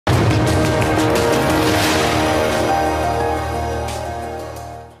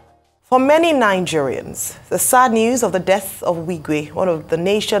For many Nigerians, the sad news of the death of Wigwe, one of the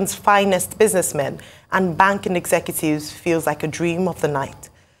nation's finest businessmen and banking executives, feels like a dream of the night.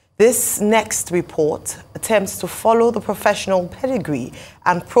 This next report attempts to follow the professional pedigree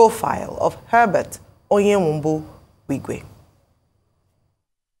and profile of Herbert Wigwe.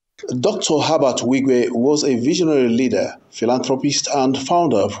 Dr. Herbert Wigwe was a visionary leader, philanthropist, and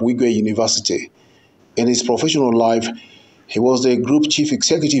founder of Wigwe University. In his professional life, he was the Group Chief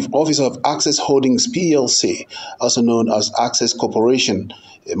Executive Officer of Access Holdings PLC, also known as Access Corporation,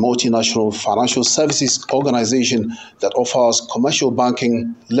 a multinational financial services organization that offers commercial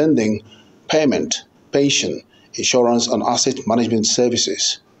banking, lending, payment, pension, insurance, and asset management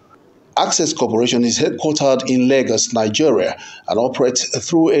services. Access Corporation is headquartered in Lagos, Nigeria, and operates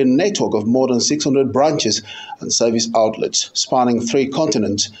through a network of more than 600 branches and service outlets spanning 3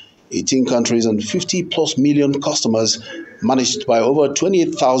 continents, 18 countries, and 50+ million customers, managed by over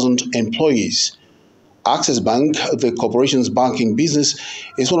 28,000 employees. Access Bank, the corporation's banking business,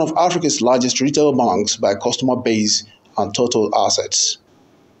 is one of Africa's largest retail banks by customer base and total assets.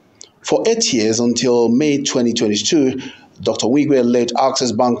 For 8 years until May 2022, Dr. Wigwe led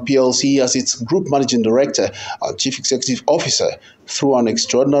Access Bank PLC as its Group Managing Director and Chief Executive Officer through an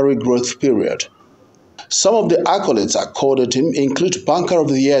extraordinary growth period. Some of the accolades accorded him include Banker of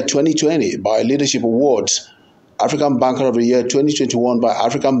the Year 2020 by Leadership Awards, African Banker of the Year 2021 by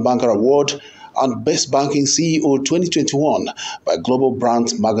African Banker Award, and Best Banking CEO 2021 by Global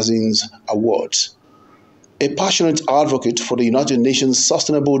Brand Magazine's Awards. A passionate advocate for the United Nations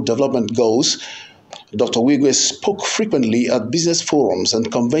Sustainable Development Goals, Dr. Wigwe spoke frequently at business forums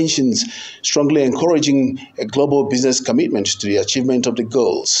and conventions, strongly encouraging a global business commitment to the achievement of the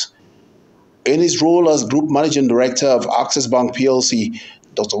goals. In his role as Group Managing Director of Access Bank PLC,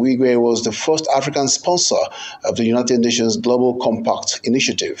 Dr. Wigwe was the first African sponsor of the United Nations Global Compact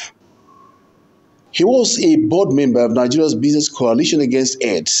Initiative. He was a board member of Nigeria's Business Coalition Against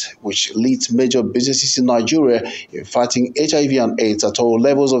AIDS, which leads major businesses in Nigeria in fighting HIV and AIDS at all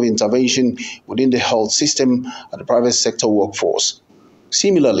levels of intervention within the health system and the private sector workforce.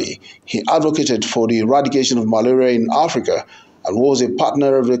 Similarly, he advocated for the eradication of malaria in Africa and was a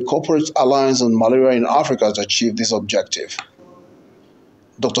partner of the Corporate Alliance on Malaria in Africa to achieve this objective.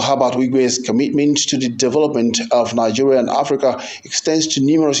 Dr. Herbert Wigwe's commitment to the development of Nigeria and Africa extends to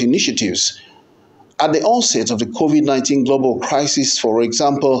numerous initiatives. At the onset of the COVID-19 global crisis, for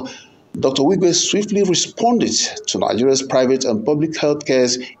example, Dr. Wigwe swiftly responded to Nigeria's private and public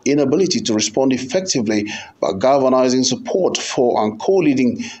healthcare's inability to respond effectively by galvanizing support for and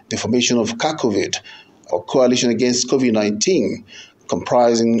co-leading the formation of CACOVID, or Coalition Against COVID-19,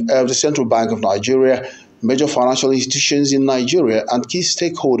 comprising of the Central Bank of Nigeria, major financial institutions in Nigeria, and key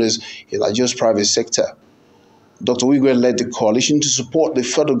stakeholders in Nigeria's private sector. Dr. Wigwe led the coalition to support the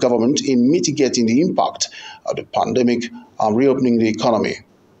federal government in mitigating the impact of the pandemic and reopening the economy.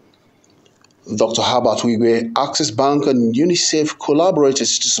 Dr. Herbert Wigwe, Access Bank, and UNICEF collaborated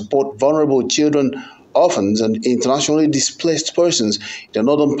to support vulnerable children, orphans, and internationally displaced persons in the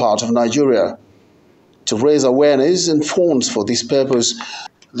northern part of Nigeria. To raise awareness and funds for this purpose,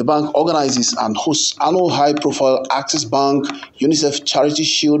 the bank organizes and hosts annual high-profile Access Bank UNICEF Charity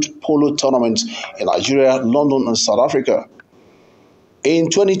Shield polo tournaments in Nigeria, London, and South Africa. In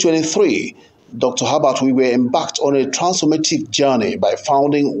 2023, Dr. Herbert Wigwe embarked on a transformative journey by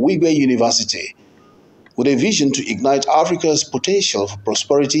founding Wigwe University. With a vision to ignite Africa's potential for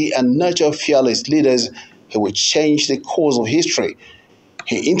prosperity and nurture fearless leaders who will change the course of history,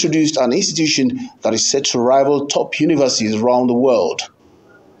 he introduced an institution that is set to rival top universities around the world.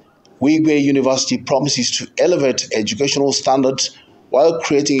 Wigwe University promises to elevate educational standards while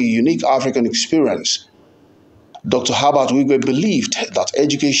creating a unique African experience. Dr. Herbert Wigwe believed that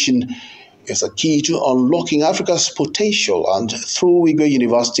education is a key to unlocking Africa's potential, and through Wigwe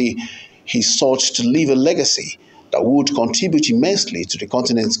University, he sought to leave a legacy that would contribute immensely to the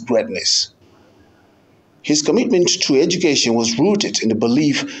continent's greatness. His commitment to education was rooted in the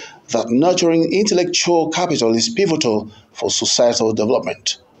belief that nurturing intellectual capital is pivotal for societal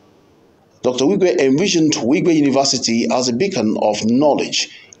development. Dr. Wigwe envisioned Wigwe University as a beacon of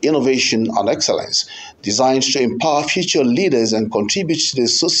knowledge, innovation, and excellence, designed to empower future leaders and contribute to the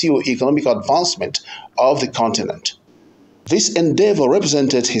socio-economic advancement of the continent. This endeavor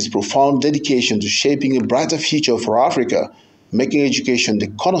represented his profound dedication to shaping a brighter future for Africa, making education the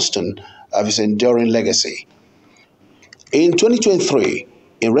cornerstone of his enduring legacy. In 2023,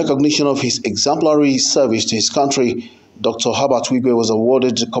 in recognition of his exemplary service to his country, Dr. Herbert Wigwe was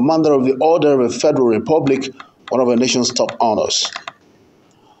awarded the Commander of the Order of the Federal Republic, one of the nation's top honors.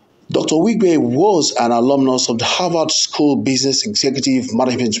 Dr. Wigwe was an alumnus of the Harvard School Business Executive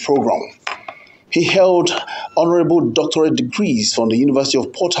Management Program. He held honorable doctorate degrees from the University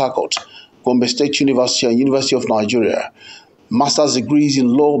of Port Harcourt, Gombe State University, and University of Nigeria, master's degrees in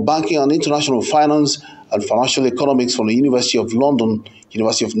law, banking and international finance, and financial economics from the University of London,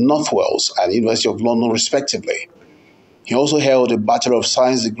 University of North Wales, and University of London, respectively. He also held a Bachelor of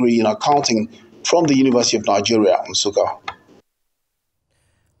Science degree in accounting from the University of Nigeria, Nsukka.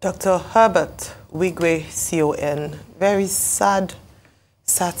 Dr. Herbert Wigwe, CON, very sad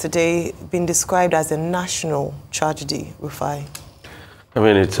Saturday, been described as a national tragedy, Rufai. I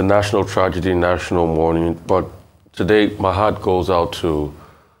mean, it's a national tragedy, national mourning, but today my heart goes out to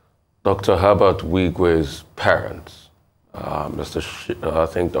Dr. Herbert Wigwe's parents, I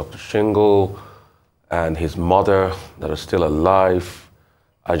think Dr. Shingle and his mother that are still alive.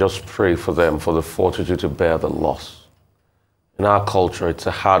 I just pray for them for the fortitude to bear the loss. In our culture, it's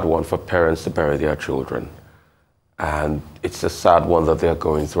a hard one for parents to bury their children. And it's a sad one that they're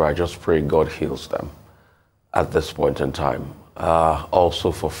going through. I just pray God heals them at this point in time.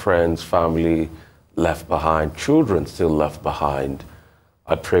 Also for friends, family left behind, children still left behind,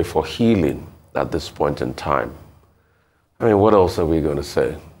 I pray for healing at this point in time. I mean, what else are we going to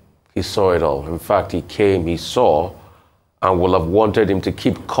say? He saw it all. In fact, he came, he saw, and will have wanted him to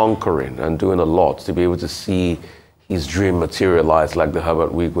keep conquering and doing a lot to be able to see his dream materialize like the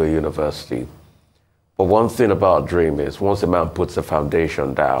Herbert Wigwe University. But one thing about a dream is once a man puts a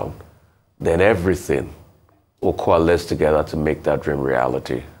foundation down, then everything will coalesce together to make that dream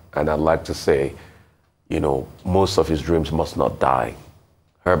reality. And I'd like to say, you know, most of his dreams must not die.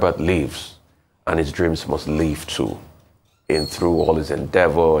 Herbert lives, and his dreams must live too, in through all his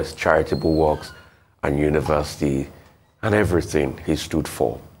endeavor, his charitable works, and university, and everything he stood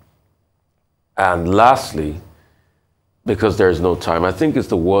for. And lastly, because there is no time, I think it's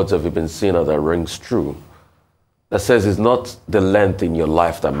the words of Ibn Sina that rings true, that says it's not the length in your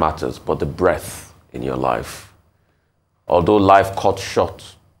life that matters, but the breadth in your life. Although life cut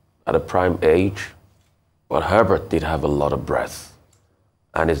short at a prime age, but Herbert did have a lot of breadth.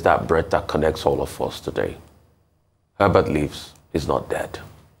 And it's that breadth that connects all of us today. Herbert lives, he's not dead.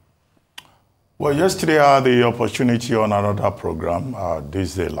 Well, yesterday I had the opportunity on another program,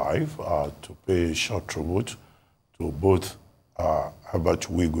 This Day Live, to pay a short tribute to both Herbert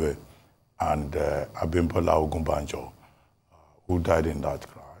Wigwe and Abimbola Ogunbanjo, who died in that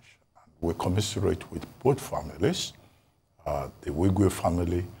crash. And we commiserate with both families, the Wigwe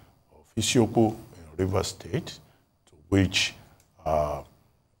family of Isiokpo in Rivers State, to which Herbert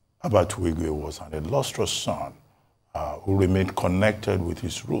Wigwe was an illustrious son who remained connected with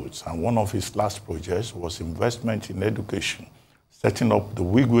his roots. And one of his last projects was investment in education, setting up the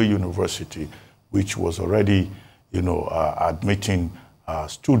Wigwe University, which was already, admitting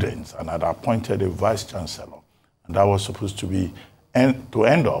students and had appointed a vice chancellor. And that was supposed to be to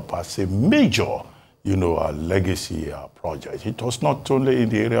end up as a major, legacy project. It was not only in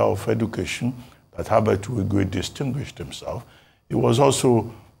the area of education that Herbert Wigwe distinguished himself. It was also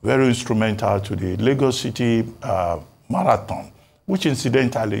very instrumental to the Lagos City Marathon, which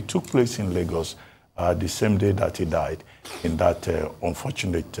incidentally took place in Lagos the same day that he died in that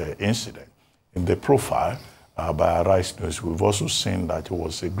unfortunate incident. In the profile by Arise News, we've also seen that he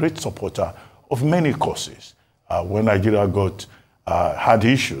was a great supporter of many causes. When Nigeria had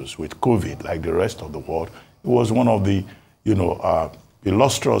issues with COVID, like the rest of the world, he was one of the,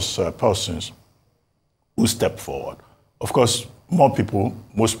 illustrious persons who stepped forward. Of course,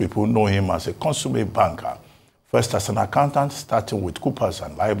 most people know him as a consummate banker. First as an accountant, starting with Coopers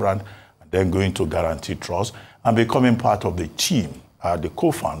and Lybrand, and then going to Guarantee Trust, and becoming part of the team, the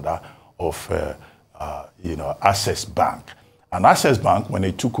co-founder of, Access Bank. And Access Bank, when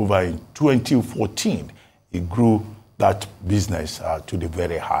he took over in 2014, he grew that business to the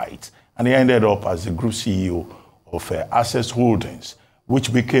very heights. And he ended up as the group CEO of Access Holdings,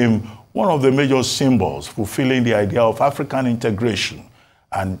 which became one of the major symbols fulfilling the idea of African integration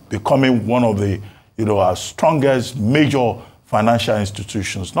and becoming one of the our strongest major financial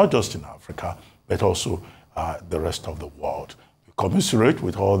institutions, not just in Africa, but also the rest of the world. We commiserate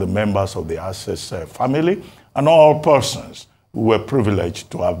with all the members of the Access family and all persons who were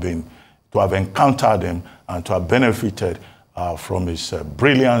privileged to have encountered him and to have benefited from his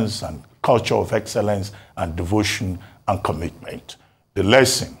brilliance and culture of excellence and devotion and commitment. The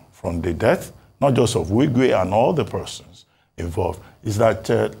lesson from the death, not just of Wigwe and all the persons involved, is that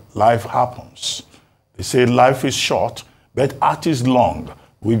life happens. They say life is short, but art is long.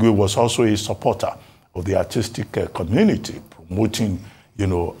 Wigwe was also a supporter of the artistic community, promoting,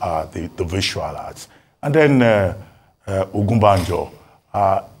 the visual arts. And then Ogunbanjo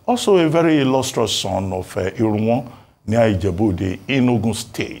also a very illustrious son of Irunwon, near Ijebu in Ogun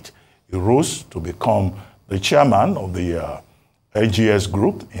State. He rose to become the chairman of the AGS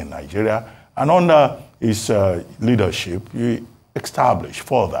group in Nigeria, and under his leadership, he established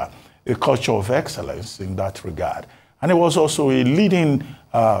further a culture of excellence in that regard. And he was also a leading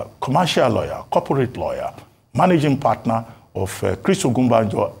commercial lawyer, corporate lawyer, managing partner of Chris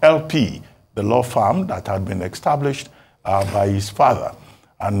Ogumbanjo LP, the law firm that had been established by his father.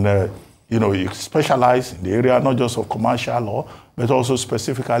 And, you know, he specialized in the area not just of commercial law, but also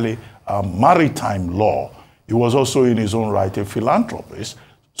specifically maritime law. He was also in his own right a philanthropist,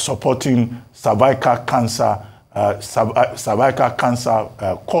 supporting cervical cancer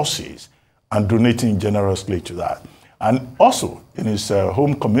causes and donating generously to that. And also in his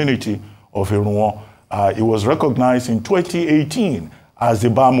home community of Irunwon, he was recognized in 2018 as the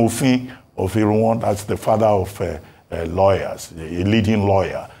Bamofin of Irunwon. That's the father of lawyers, a leading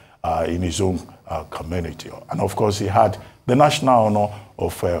lawyer in his own community. And of course, he had the national honor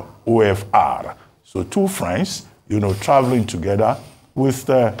of OFR. So two friends, you know, traveling together with,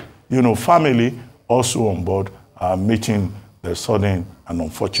 you know, family also on board, meeting the sudden and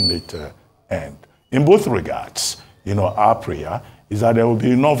unfortunate end. In both regards, you know, our prayer is that there will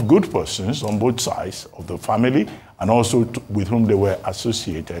be enough good persons on both sides of the family and also with whom they were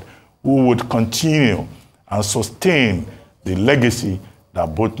associated who would continue and sustain the legacy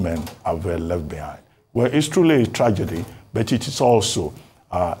that both men have left behind. Well, it's truly a tragedy, but it is also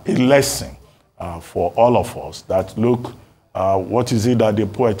a lesson for all of us that, look, what is it that the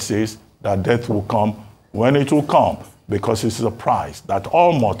poet says? That death will come when it will come, because it's a price that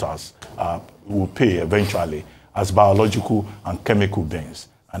all mortals will pay eventually as biological and chemical beings.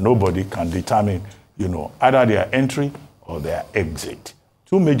 And nobody can determine, you know, either their entry or their exit.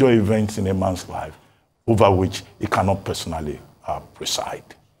 Two major events in a man's life over which he cannot personally preside.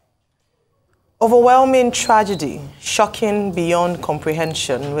 Overwhelming tragedy, shocking beyond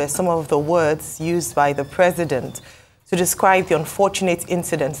comprehension, were some of the words used by the president to describe the unfortunate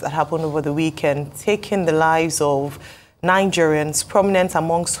incidents that happened over the weekend, taking the lives of Nigerians, prominent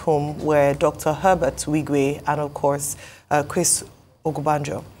amongst whom were Dr. Herbert Wigwe and, of course, Chris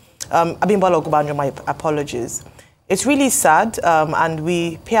Ogumbanjo. Abimbola Ogumbanjo, my apologies. It's really sad, and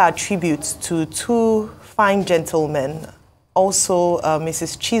we pay our tribute to two fine gentlemen, also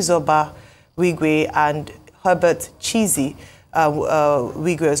Mrs. Chizoba Wigwe and Herbert Chizi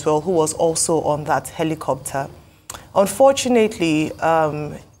Wigwe as well, who was also on that helicopter. Unfortunately,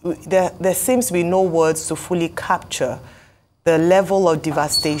 there seems to be no words to fully capture the level of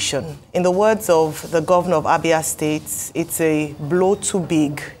devastation. In the words of the governor of Abia State, it's a blow too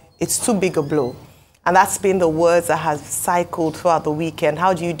big. It's too big a blow. And that's been the words that have cycled throughout the weekend.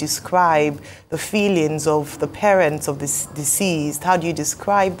 How do you describe the feelings of the parents of this deceased? How do you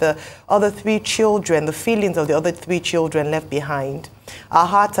describe the other three children, the feelings of the other three children left behind? Our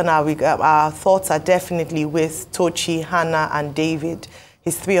hearts and our thoughts are definitely with Tochi, Hannah, and David,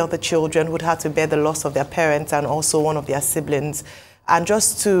 his three other children who'd had to bear the loss of their parents and also one of their siblings. And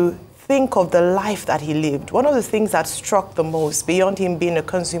just to think of the life that he lived. One of the things that struck the most, beyond him being a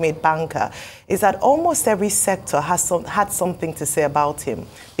consummate banker, is that almost every sector had something to say about him,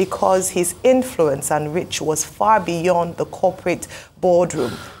 because his influence and reach was far beyond the corporate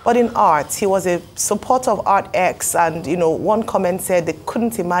boardroom. But in art, he was a supporter of Art X, and you know, one comment said they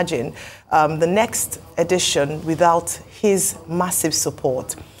couldn't imagine the next edition without his massive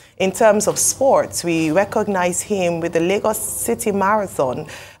support. In terms of sports, we recognize him with the Lagos City Marathon.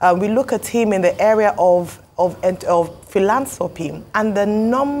 We look at him in the area of philanthropy and the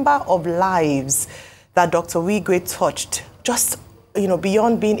number of lives that Dr. Wigwe touched, just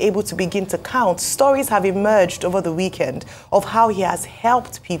beyond being able to begin to count. Stories have emerged over the weekend of how he has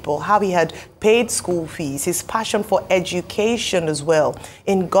helped people, how he had paid school fees, his passion for education as well,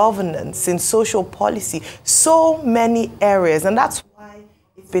 in governance, in social policy, so many areas. And that's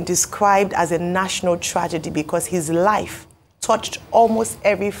been described as a national tragedy, because his life touched almost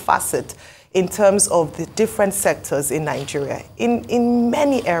every facet in terms of the different sectors in Nigeria. In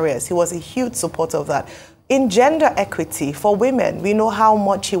many areas, he was a huge supporter of that. In gender equity for women, we know how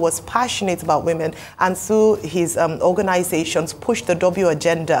much he was passionate about women, and through his organizations pushed the W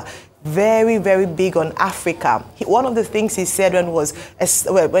agenda. Very, very big on Africa. One of the things he said when he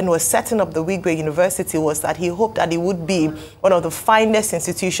was setting up the Wigwe University was that he hoped that it would be one of the finest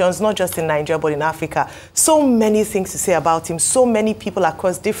institutions, not just in Nigeria, but in Africa. So many things to say about him, so many people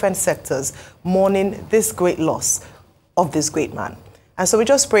across different sectors mourning this great loss of this great man. And so we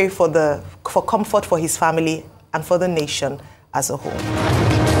just pray for comfort for his family and for the nation as a whole.